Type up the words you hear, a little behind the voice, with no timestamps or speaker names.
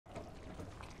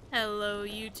Hello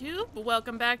YouTube,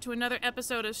 welcome back to another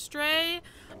episode of Stray.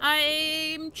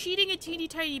 I'm cheating a teeny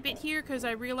tiny bit here because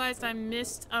I realized I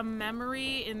missed a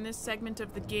memory in this segment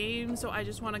of the game, so I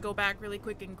just want to go back really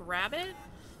quick and grab it.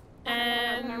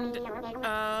 And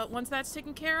once that's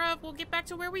taken care of, we'll get back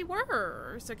to where we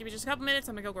were. So give me just a couple minutes,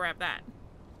 I'm gonna go grab that.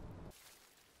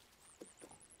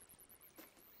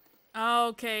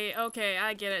 Okay,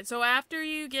 I get it. So after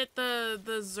you get the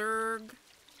Zerg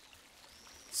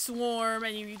swarm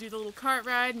and you do the little cart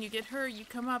ride and you get her, you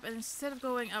come up, and instead of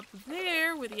going up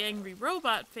there where the angry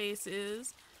robot face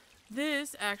is,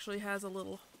 this actually has a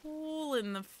little hole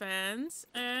in the fence.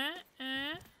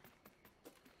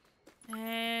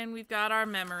 And we've got our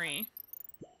memory.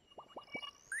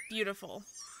 Beautiful.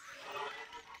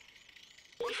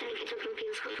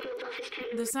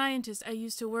 The scientist I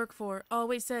used to work for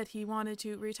always said he wanted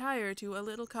to retire to a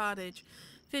little cottage,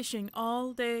 fishing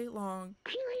all day long.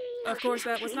 Of course,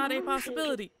 that was not a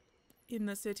possibility in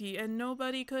the city, and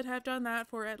nobody could have done that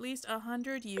for at least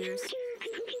 100 years.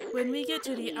 When we get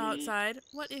to the outside,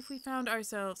 what if we found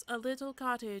ourselves a little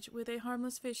cottage with a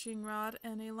harmless fishing rod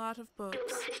and a lot of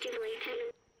books?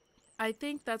 I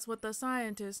think that's what the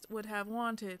scientist would have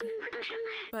wanted.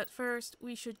 But first,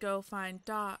 we should go find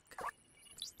Doc.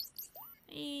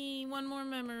 Hey, one more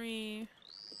memory.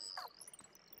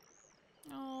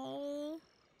 Oh,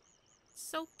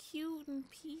 so cute and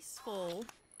peaceful.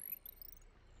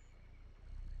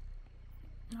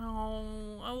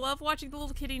 Oh, I love watching the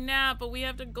little kitty nap, but we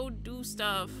have to go do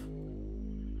stuff.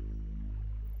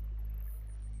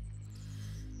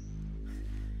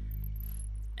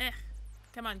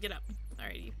 Come on, get up.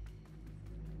 Alrighty.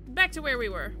 Back to where we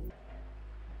were.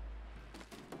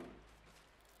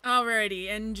 Alrighty,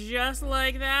 and just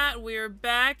like that, we're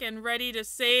back and ready to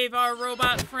save our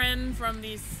robot friend from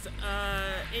this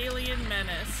alien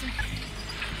menace.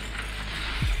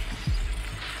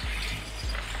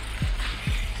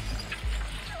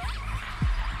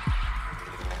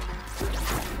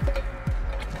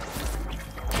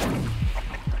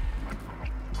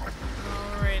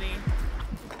 Alrighty.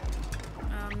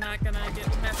 I'm not gonna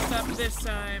get messed up this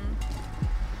time.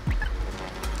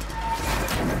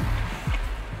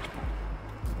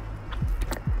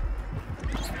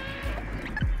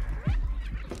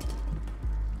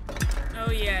 Oh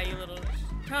yeah, you little...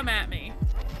 Come at me.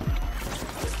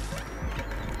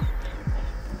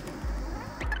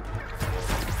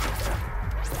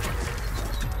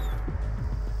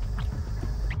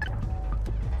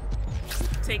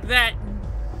 Take that.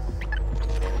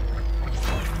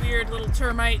 Weird little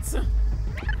termites. There's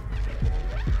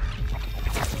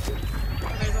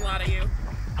a lot of you.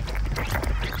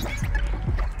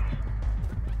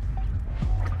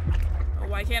 Oh,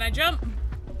 why can't I jump?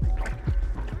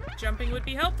 Jumping would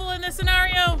be helpful in this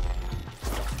scenario.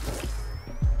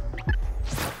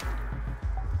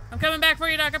 I'm coming back for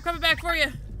you, Doc. I'm coming back for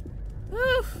you.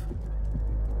 Whew.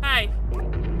 Hi.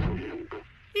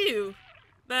 Phew.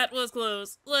 That was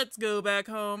close. Let's go back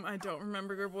home. I don't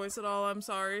remember your voice at all. I'm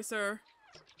sorry, sir.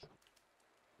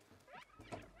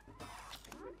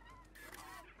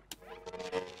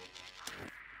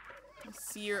 I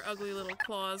see your ugly little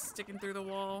claws sticking through the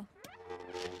wall.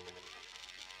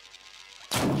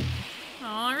 Oh,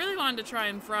 I really wanted to try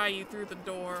and fry you through the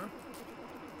door.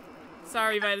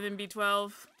 Sorry, vitamin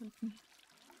B12.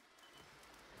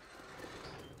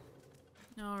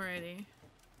 Alrighty.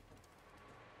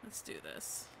 Let's do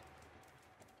this.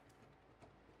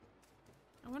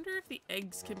 I wonder if the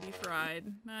eggs can be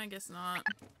fried. I guess not.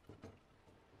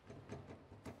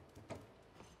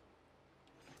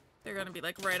 They're gonna be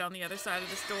like right on the other side of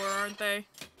this door, aren't they?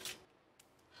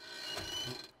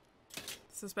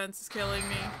 Suspense is killing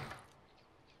me.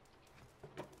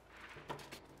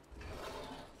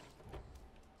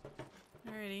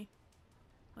 Alrighty.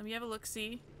 Let me have a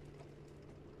look-see.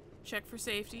 Check for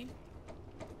safety.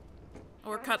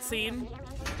 Or cutscene.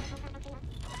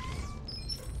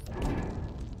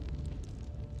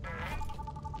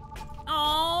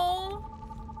 Oh,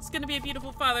 it's gonna be a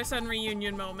beautiful father-son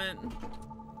reunion moment.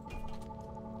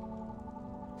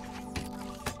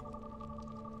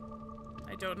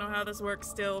 I don't know how this works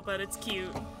still, but it's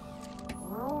cute.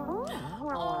 Oh,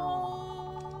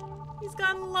 he's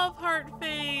got a love heart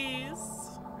face.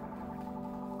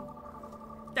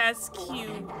 That's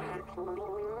cute.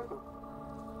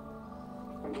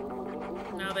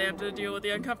 Now they have to deal with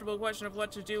the uncomfortable question of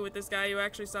what to do with this guy who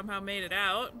actually somehow made it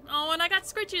out. Oh, and I got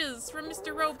scritches from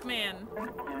Mr. Rope Man.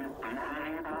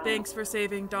 Thanks for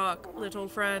saving Doc, little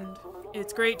friend.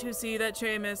 It's great to see that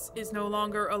Seamus is no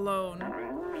longer alone.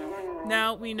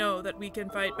 Now we know that we can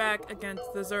fight back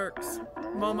against the Zerks.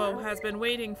 Momo has been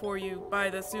waiting for you by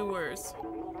the sewers.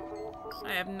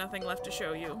 I have nothing left to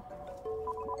show you.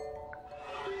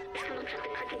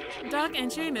 Doc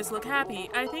and Seamus look happy.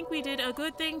 I think we did a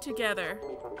good thing together.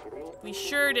 We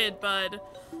sure did, bud.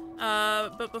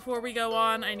 But before we go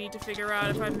on, I need to figure out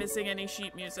if I'm missing any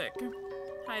sheet music.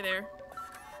 Hi there.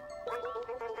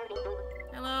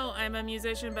 Hello, I'm a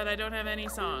musician, but I don't have any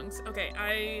songs. Okay,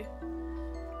 I'm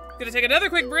gonna take another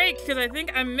quick break, because I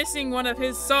think I'm missing one of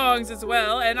his songs as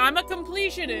well, and I'm a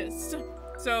completionist.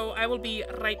 So I will be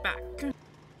right back.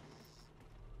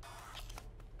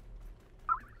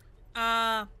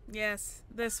 Yes,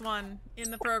 this one,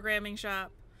 in the programming shop.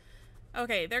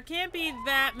 Okay, there can't be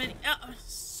that many-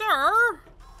 Sir?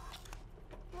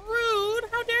 Rude!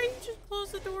 How dare you just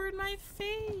close the door in my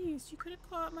face? You could have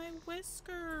caught my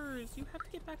whiskers. You have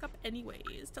to get back up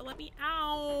anyways to let me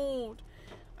out.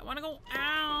 I want to go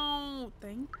out.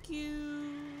 Thank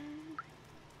you.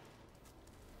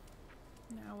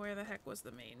 Now, where the heck was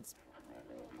the main spot?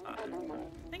 I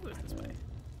think it was this way.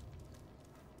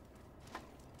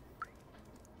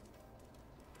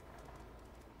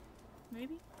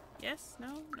 Maybe? Yes?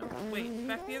 No? No? Wait,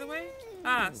 back the other way?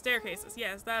 Ah, staircases.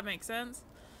 Yes, that makes sense.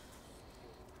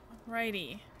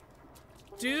 Alrighty.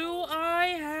 Do I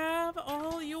have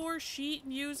all your sheet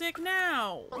music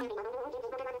now?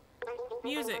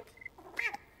 Music.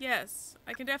 Yes,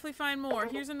 I can definitely find more.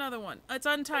 Here's another one. It's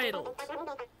untitled.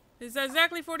 It's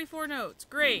exactly 44 notes.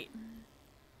 Great.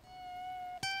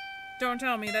 Don't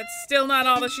tell me that's still not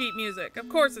all the sheet music. Of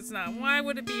course it's not. Why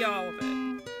would it be all of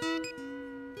it?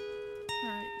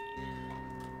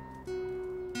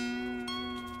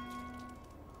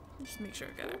 Just make sure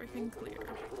I got everything clear.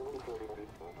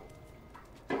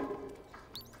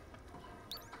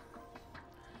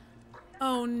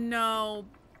 Oh no.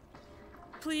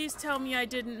 Please tell me I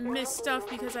didn't miss stuff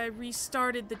because I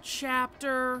restarted the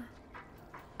chapter.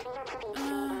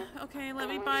 Okay, let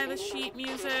me buy the sheet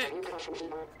music.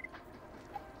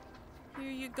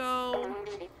 Here you go.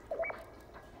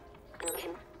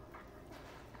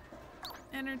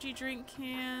 Energy drink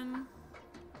can.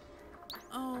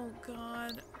 Oh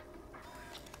god.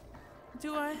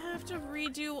 Do I have to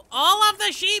redo all of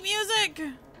the sheet music?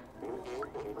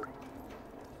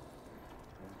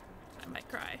 I might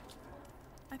cry.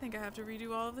 I think I have to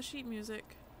redo all of the sheet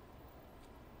music.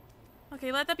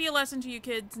 Okay, let that be a lesson to you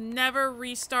kids. Never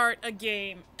restart a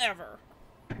game, ever.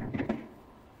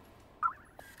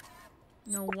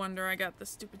 No wonder I got the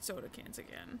stupid soda cans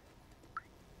again.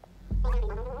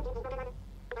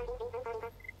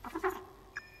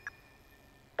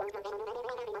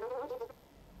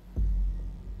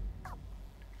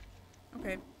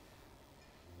 Okay.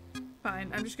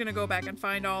 Fine, I'm just gonna go back and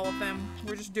find all of them.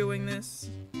 We're just doing this.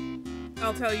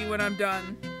 I'll tell you when I'm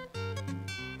done.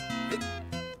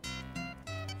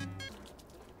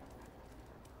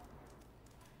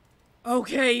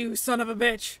 Okay, you son of a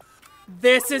bitch.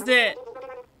 This is it.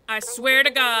 I swear to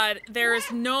God, there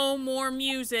is no more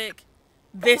music.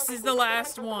 This is the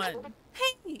last one.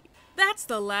 Hey, that's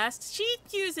the last sheet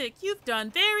music. You've done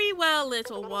very well,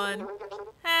 little one.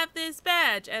 Have this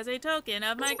badge as a token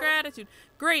of my gratitude.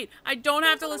 Great, I don't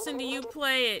have to listen to you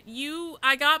play it.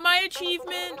 I got my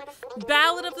achievement.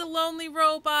 Ballad of the Lonely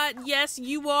Robot. Yes,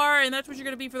 you are, and that's what you're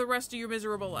gonna be for the rest of your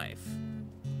miserable life.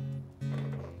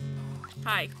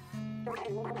 Hi.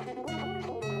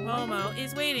 Momo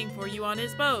is waiting for you on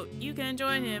his boat. You can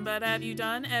join him, but have you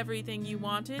done everything you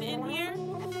wanted in here?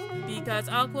 Because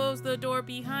I'll close the door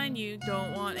behind you.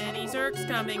 Don't want any Zerks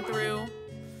coming through.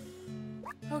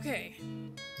 Okay.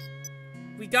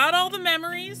 We got all the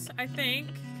memories, I think,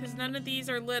 because none of these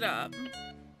are lit up.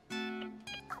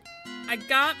 I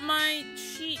got my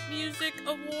sheet music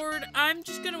award. I'm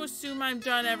just going to assume I've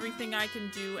done everything I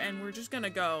can do, and we're just going to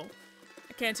go.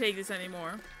 I can't take this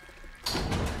anymore.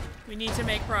 We need to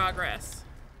make progress.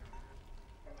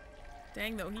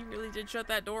 Dang, though, he really did shut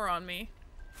that door on me.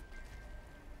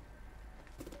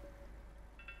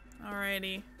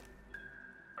 Alrighty.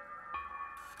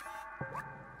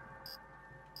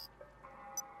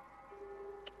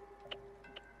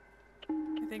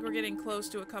 I think we're getting close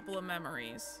to a couple of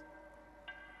memories.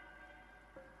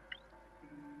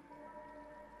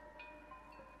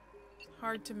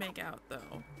 Hard to make out,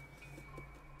 though.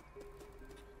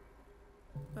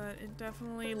 But it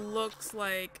definitely looks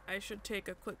like I should take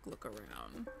a quick look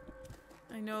around.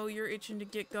 I know you're itching to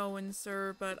get going,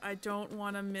 sir, but I don't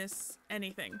want to miss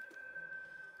anything.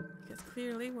 Because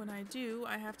clearly when I do,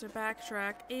 I have to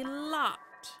backtrack a lot.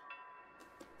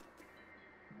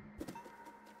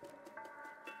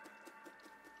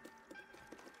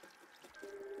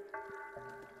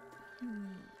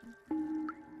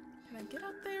 Can I get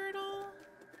up there at all?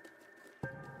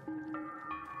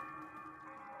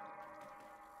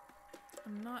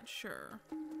 I'm not sure.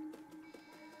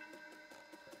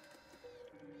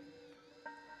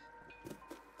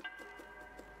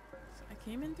 So I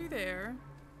came in through there.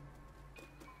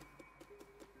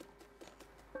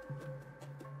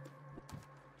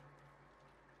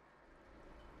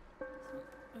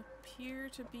 Doesn't appear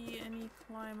to be any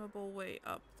climbable way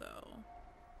up, though.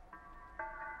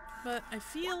 But I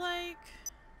feel like...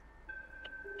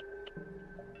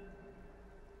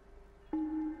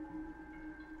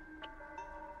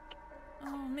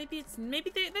 Oh, maybe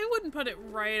they wouldn't put it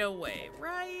right away,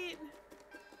 right?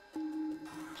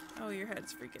 Oh, your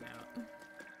head's freaking out.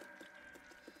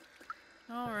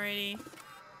 Alrighty.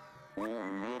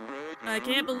 I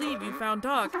can't believe you found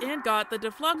Doc and got the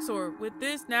defluxor. With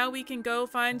this, now we can go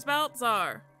find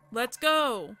Baltzar. Let's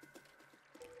go!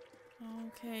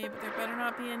 Okay, but there better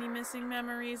not be any missing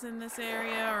memories in this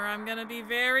area or I'm gonna be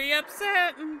very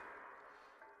upset!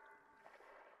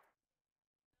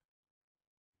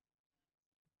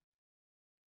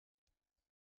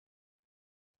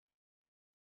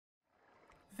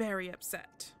 Very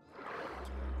upset.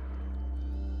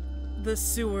 The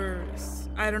sewers.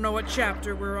 I don't know what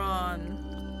chapter we're on.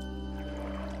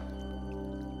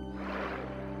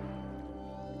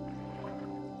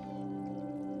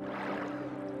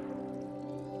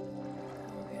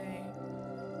 Okay.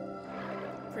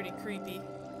 Pretty creepy.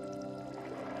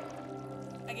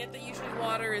 I get that usually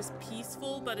water is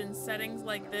peaceful, but in settings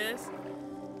like this,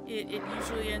 it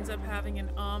usually ends up having an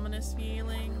ominous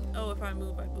feeling. Oh, if I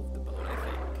move the boat, I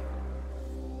think.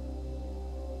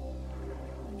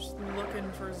 I'm just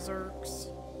looking for Zerks.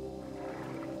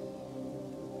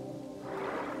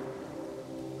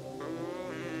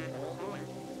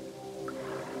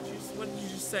 What did you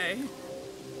just say?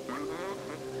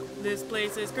 This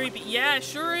place is creepy. Yeah, it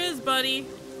sure is, buddy.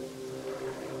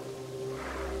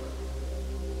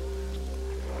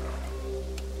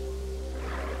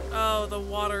 Oh, the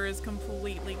water is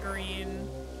completely green.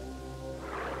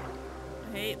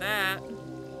 I hate that.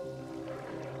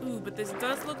 Ooh, but this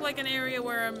does look like an area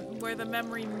where the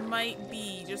memory might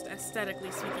be, just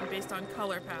aesthetically speaking, based on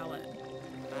color palette.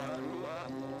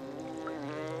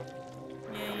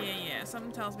 Yeah.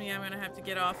 Something tells me I'm gonna have to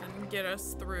get off and get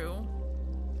us through.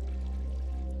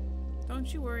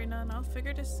 Don't you worry, none. I'll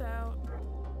figure this out.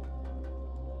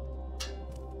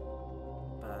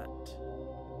 But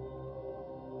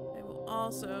I will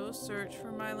also search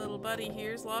for my little buddy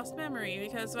here's lost memory,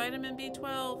 because vitamin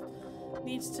B12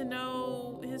 needs to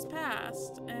know his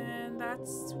past, and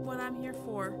that's what I'm here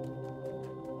for.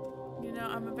 You know,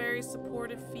 I'm a very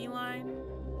supportive feline.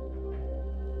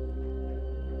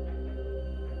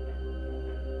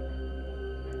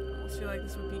 I almost feel like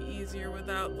this would be easier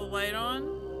without the light on.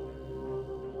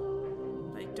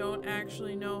 I don't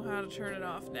actually know how to turn it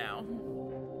off now.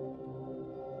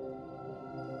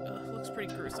 Ugh, looks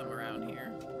pretty gruesome around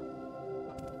here.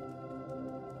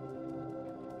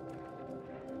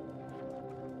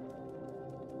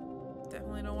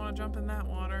 Definitely don't want to jump in that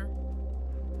water.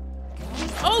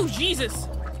 Oh, Jesus!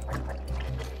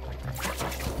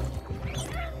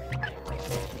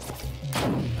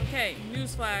 Okay,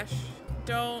 newsflash.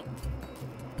 Don't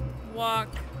walk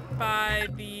by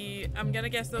the... I'm gonna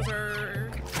guess those are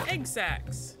egg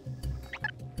sacs.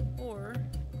 Or...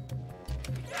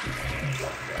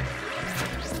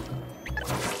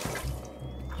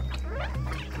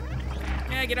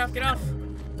 Yeah, get off, get off!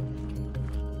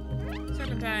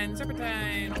 Serpentine,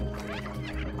 serpentine!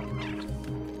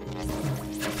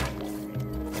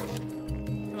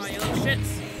 Come on, you little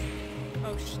shits!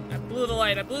 Oh, I blew the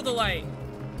light, I blew the light!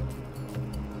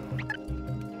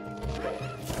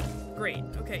 Great.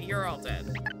 Okay, you're all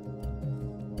dead.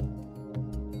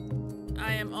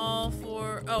 I am all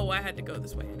for... Oh, I had to go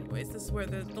this way anyways. This is where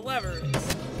the lever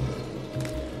is.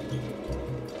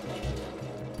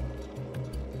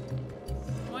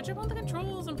 I want you to jump on the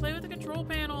controls and play with the control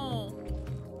panel.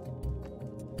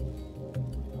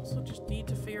 I also just need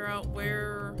to figure out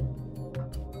where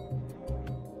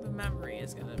the memory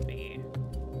is gonna be.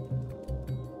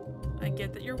 I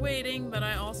get that you're waiting, but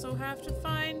I also have to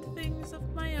find things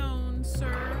of my own,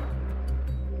 sir.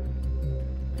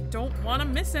 I don't want to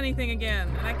miss anything again,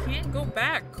 and I can't go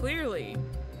back, clearly.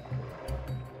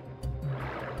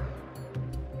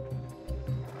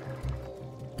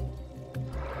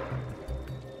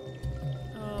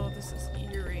 Oh, this is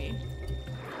eerie.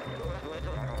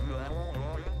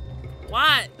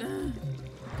 What?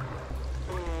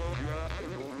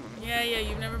 Yeah,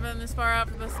 you've never been this far out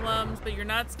from the slums, but you're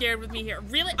not scared with me here.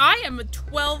 Really? I am a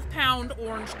 12-pound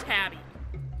orange tabby.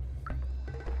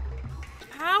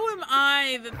 How am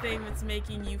I the thing that's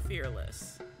making you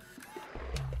fearless?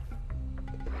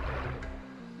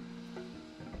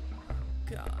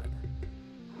 God.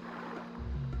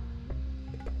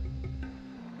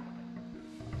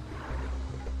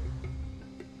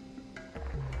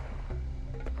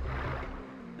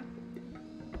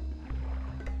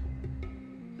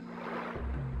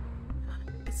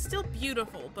 It's still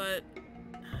beautiful, but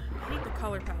I hate the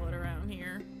color palette around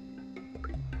here.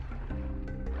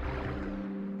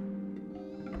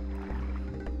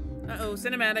 Uh-oh,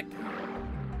 cinematic.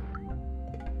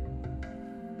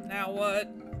 Now what?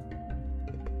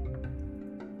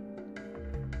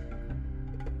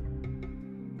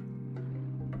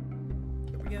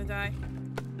 Are we gonna die?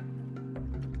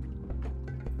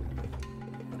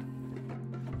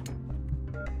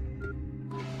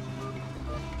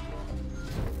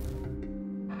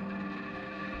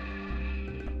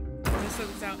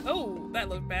 Oh, that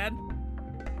looked bad.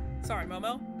 Sorry,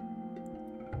 Momo.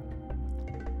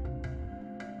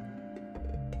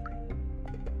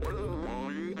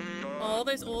 All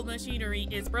this old machinery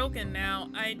is broken now.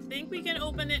 I think we can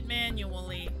open it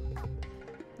manually.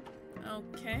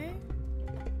 Okay.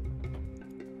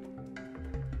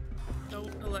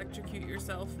 Don't electrocute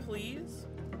yourself, please.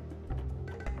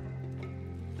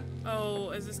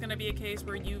 Oh, is this gonna be a case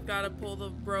where you've gotta pull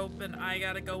the rope and I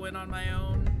gotta go in on my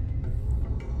own?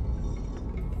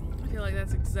 I feel like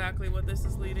that's exactly what this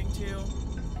is leading to.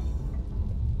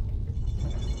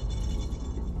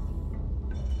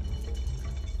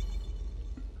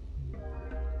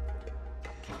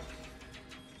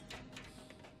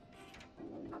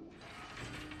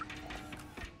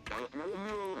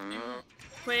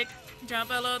 Quick, jump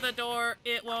below the door.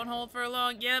 It won't hold for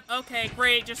long. Yep, okay,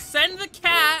 great. Just send the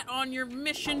cat on your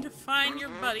mission to find your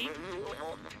buddy.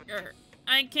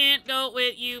 I can't go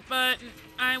with you, but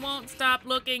I won't stop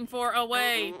looking for a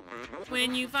way.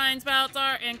 When you find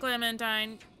Spoutsar and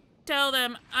Clementine, tell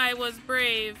them I was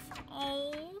brave.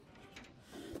 Oh,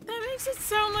 that makes it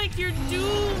sound like you're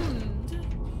doomed.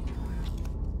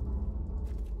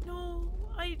 No,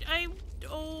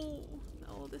 oh,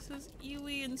 no, this is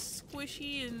ewy and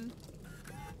squishy and...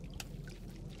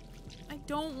 I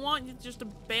don't want to just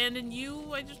abandon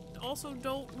you. I just also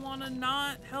don't want to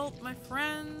not help my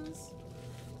friends.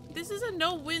 This is a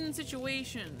no-win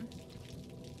situation.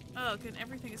 Oh, and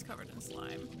everything is covered in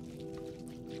slime.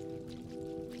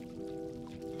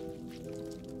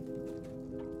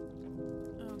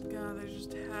 Oh god, there's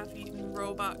just half-eaten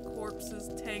robot corpses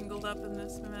tangled up in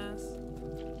this mess.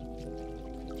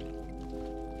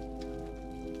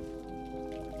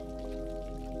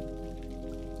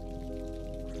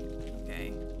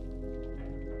 Okay.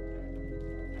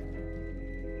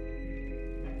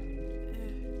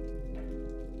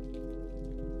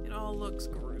 It all looks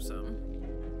gruesome.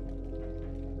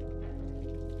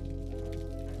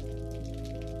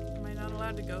 Am I not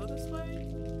allowed to go this way?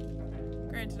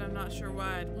 Granted, I'm not sure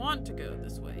why I'd want to go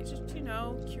this way. Just, you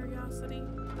know, curiosity.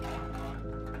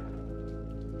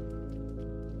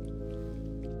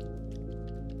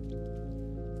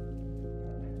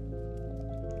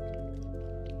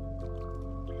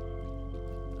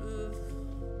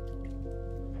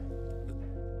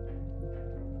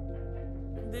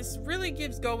 This really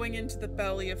gives going into the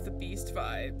belly of the beast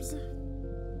vibes.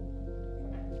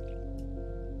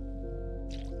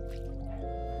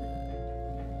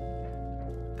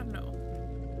 I don't know.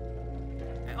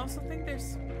 I also think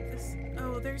there's this...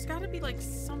 Oh, there's gotta be like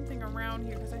something around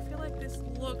here because I feel like this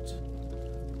looked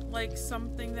like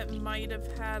something that might have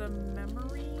had a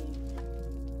memory.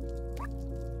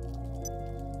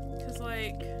 Because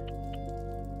like...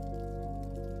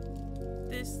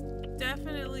 This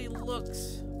definitely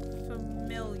looks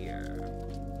familiar.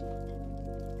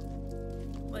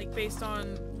 Like, based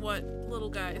on what little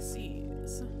guy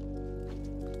sees.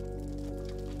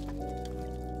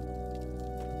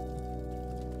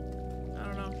 I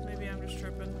don't know, maybe I'm just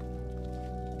tripping.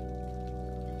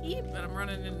 Eep, and I'm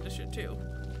running into shit too.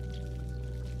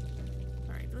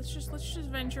 Alright, let's just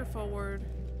venture forward.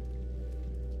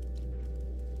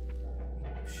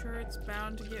 I'm sure it's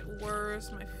bound to get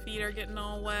worse. My feet are getting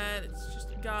all wet. It's just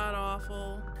god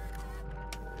awful.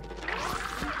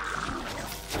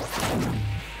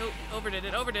 Oh, overdid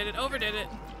it, overdid it, overdid it.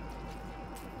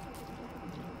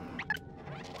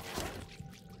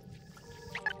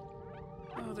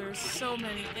 Oh, there's so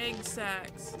many egg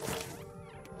sacs.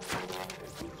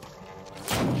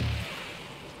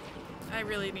 I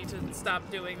really need to stop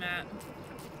doing that.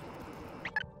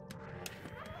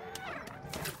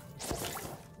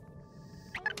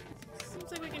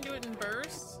 Seems like we can do it in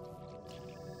bursts.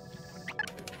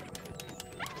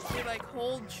 We like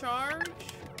hold charge.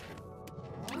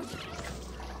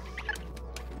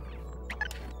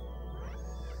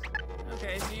 Okay,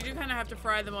 Okay, so you do kind of have to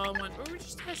fry them all in one. But we're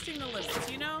just testing the limits,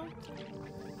 you know?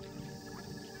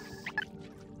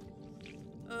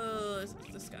 Oh, this is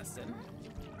disgusting.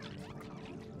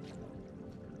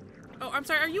 Oh, I'm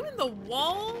sorry. Are you in the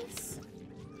walls?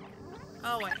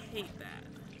 Oh, I hate that.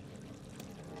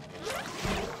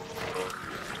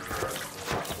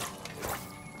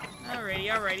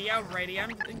 Alrighty.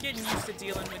 I'm getting used to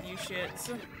dealing with you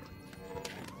shits.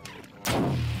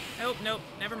 Nope,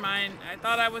 never mind. I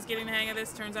thought I was getting the hang of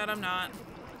this. Turns out I'm not.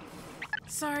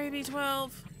 Sorry,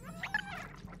 B12.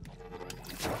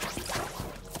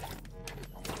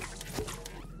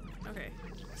 Okay,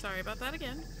 sorry about that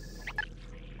again.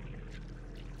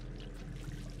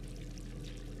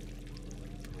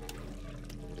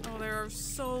 Oh, there are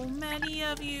so many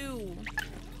of you.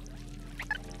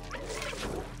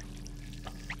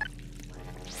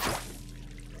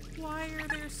 Why are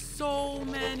there so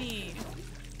many?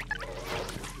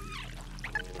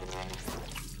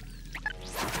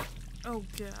 Oh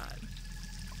god.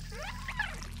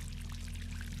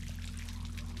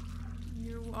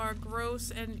 You are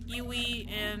gross and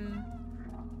ewy, and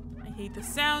I hate the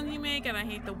sound you make, and I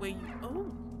hate the way you—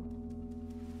 oh.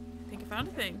 I think I found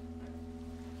a thing.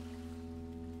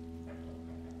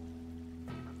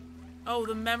 Oh,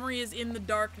 the memory is in the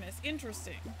darkness.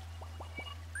 Interesting.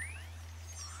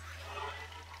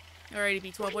 Alrighty,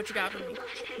 B12, what you got for me?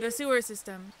 The sewer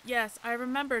system. Yes, I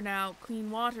remember now.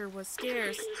 Clean water was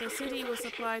scarce. The city was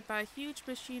supplied by huge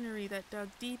machinery that dug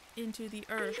deep into the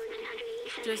earth.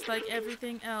 Just like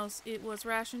everything else, it was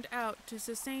rationed out to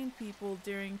sustain people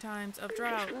during times of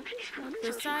drought.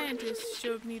 The scientists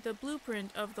showed me the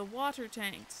blueprint of the water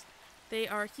tanks. They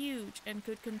are huge and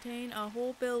could contain a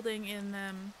whole building in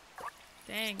them.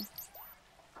 Dang.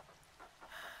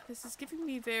 This is giving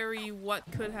me very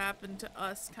what could happen to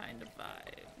us kind of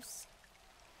vibes.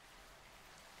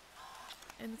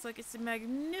 And it's like, it's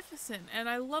magnificent, and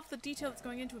I love the detail that's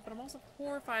going into it, but I'm also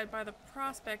horrified by the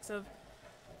prospects of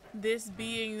this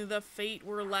being the fate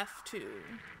we're left to.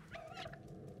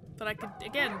 But I could,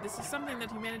 again, this is something that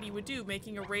humanity would do,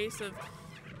 making a race of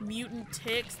mutant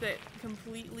ticks that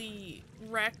completely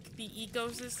wreck the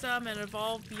ecosystem and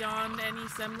evolve beyond any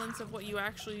semblance of what you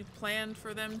actually planned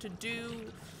for them to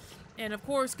do. And of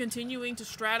course, continuing to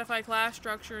stratify class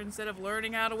structure instead of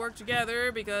learning how to work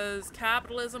together, because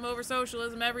capitalism over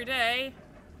socialism every day.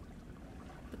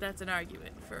 But that's an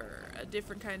argument for a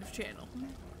different kind of channel.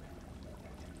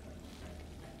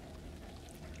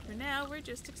 For now, we're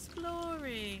just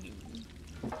exploring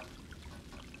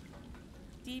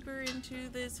deeper into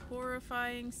this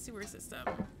horrifying sewer system.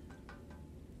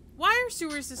 Why are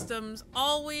sewer systems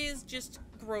always just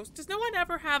gross? Does no one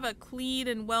ever have a clean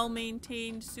and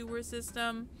well-maintained sewer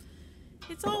system?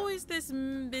 It's always this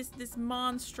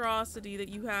monstrosity that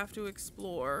you have to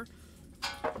explore.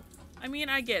 I mean,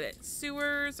 I get it.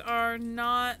 Sewers are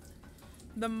not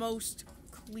the most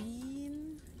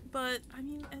clean, but I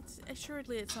mean, it's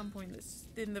assuredly at some point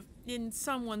in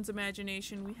someone's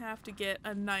imagination we have to get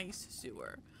a nice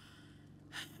sewer.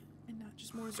 And not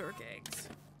just more Zerk eggs.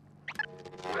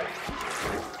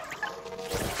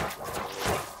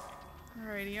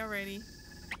 Alrighty.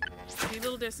 Need a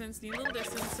little distance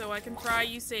so I can fry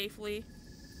you safely.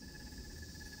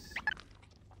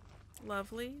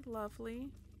 Lovely.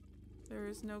 There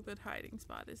is no good hiding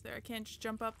spot, is there? I can't just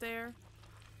jump up there?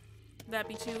 Would that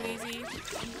be too easy?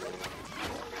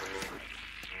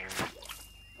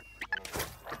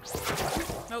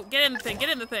 Oh, get in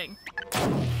the thing!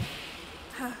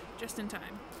 Just in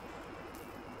time.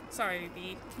 Sorry,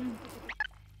 B. What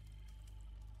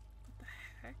the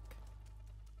heck?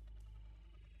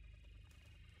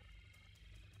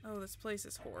 Oh, this place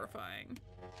is horrifying.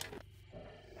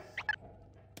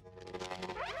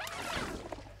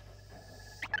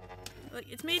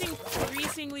 Like, it's made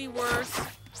increasingly worse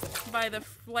by the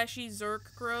fleshy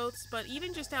Zerk growths, but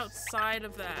even just outside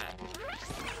of that.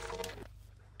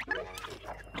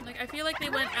 Like, I feel like they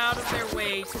went out of their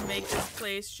way to make this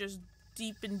place just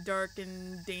deep and dark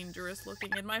and dangerous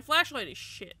looking. And my flashlight is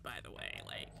shit, by the way.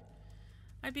 Like,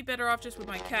 I'd be better off just with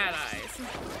my cat eyes.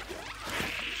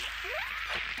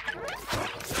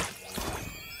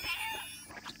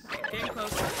 Okay, getting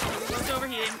closer. Close to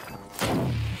overheating.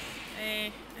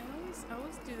 Hey, I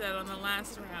always do that on the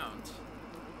last round.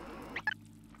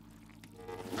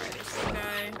 Alright, there's one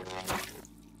guy.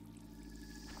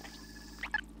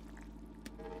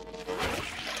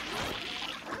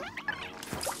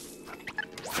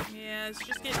 Yeah, let's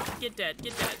just get dead.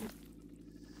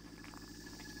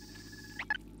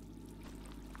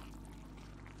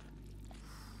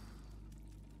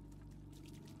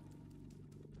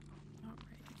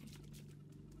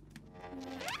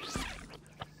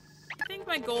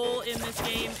 my goal in this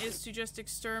game is to just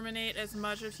exterminate as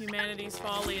much of humanity's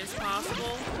folly as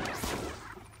possible.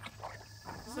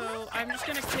 So I'm just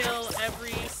gonna kill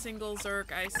every single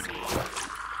Zerk I see.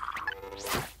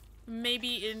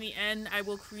 Maybe in the end I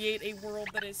will create a world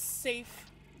that is safe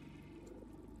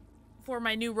for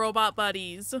my new robot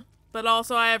buddies. But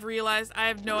also I have realized I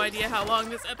have no idea how long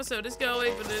this episode is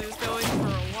going, but it is going for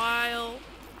a while.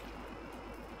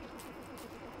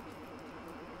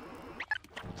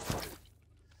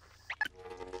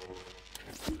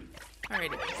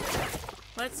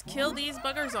 Alrighty. Let's kill these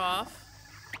buggers off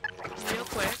real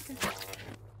quick.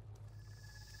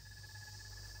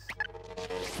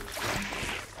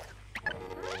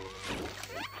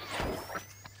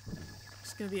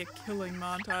 Just gonna be a killing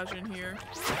montage in here.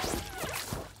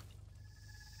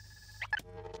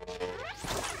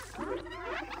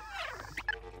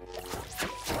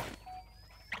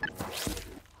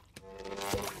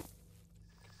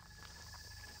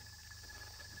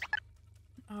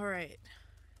 Alright.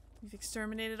 We've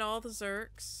exterminated all the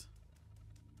Zerks.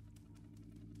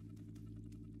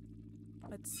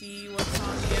 Let's see what's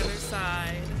on the other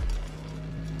side.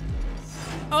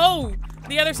 Oh!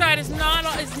 The other side is not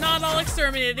all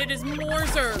exterminated. It is more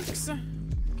Zerks.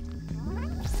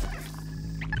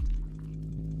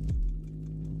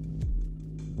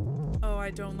 Oh, I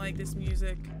don't like this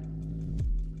music.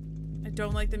 I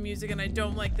don't like the music and I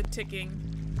don't like the ticking.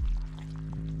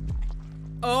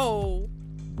 Oh.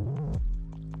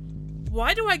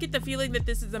 Why do I get the feeling that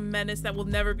this is a menace that will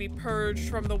never be purged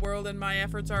from the world and my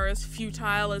efforts are as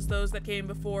futile as those that came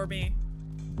before me?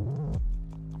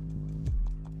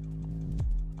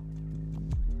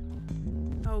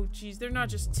 Oh geez, they're not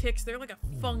just ticks, they're like a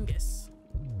fungus.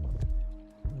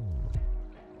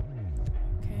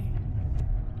 Okay.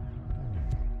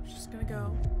 I'm just gonna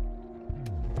go.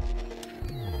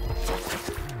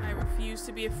 I refuse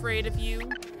to be afraid of you.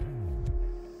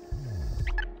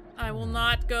 I will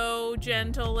not go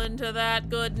gentle into that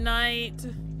good night.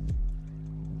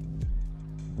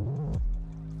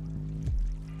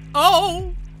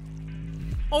 Oh!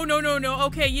 Oh, no, no, no.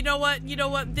 Okay, you know what? You know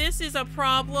what? This is a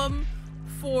problem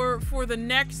for the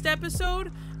next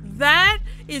episode. That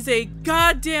is a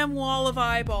goddamn wall of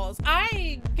eyeballs.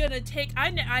 I gonna take... I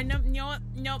know, you know what?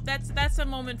 No, that's a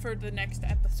moment for the next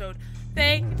episode.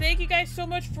 Thank you guys so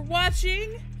much for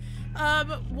watching.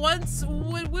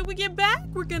 When we get back,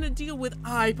 we're gonna deal with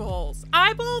eyeballs.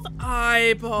 Eyeballs.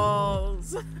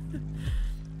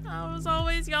 As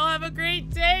always, y'all have a great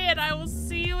day, and I will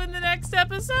see you in the next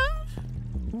episode.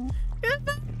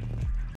 Goodbye.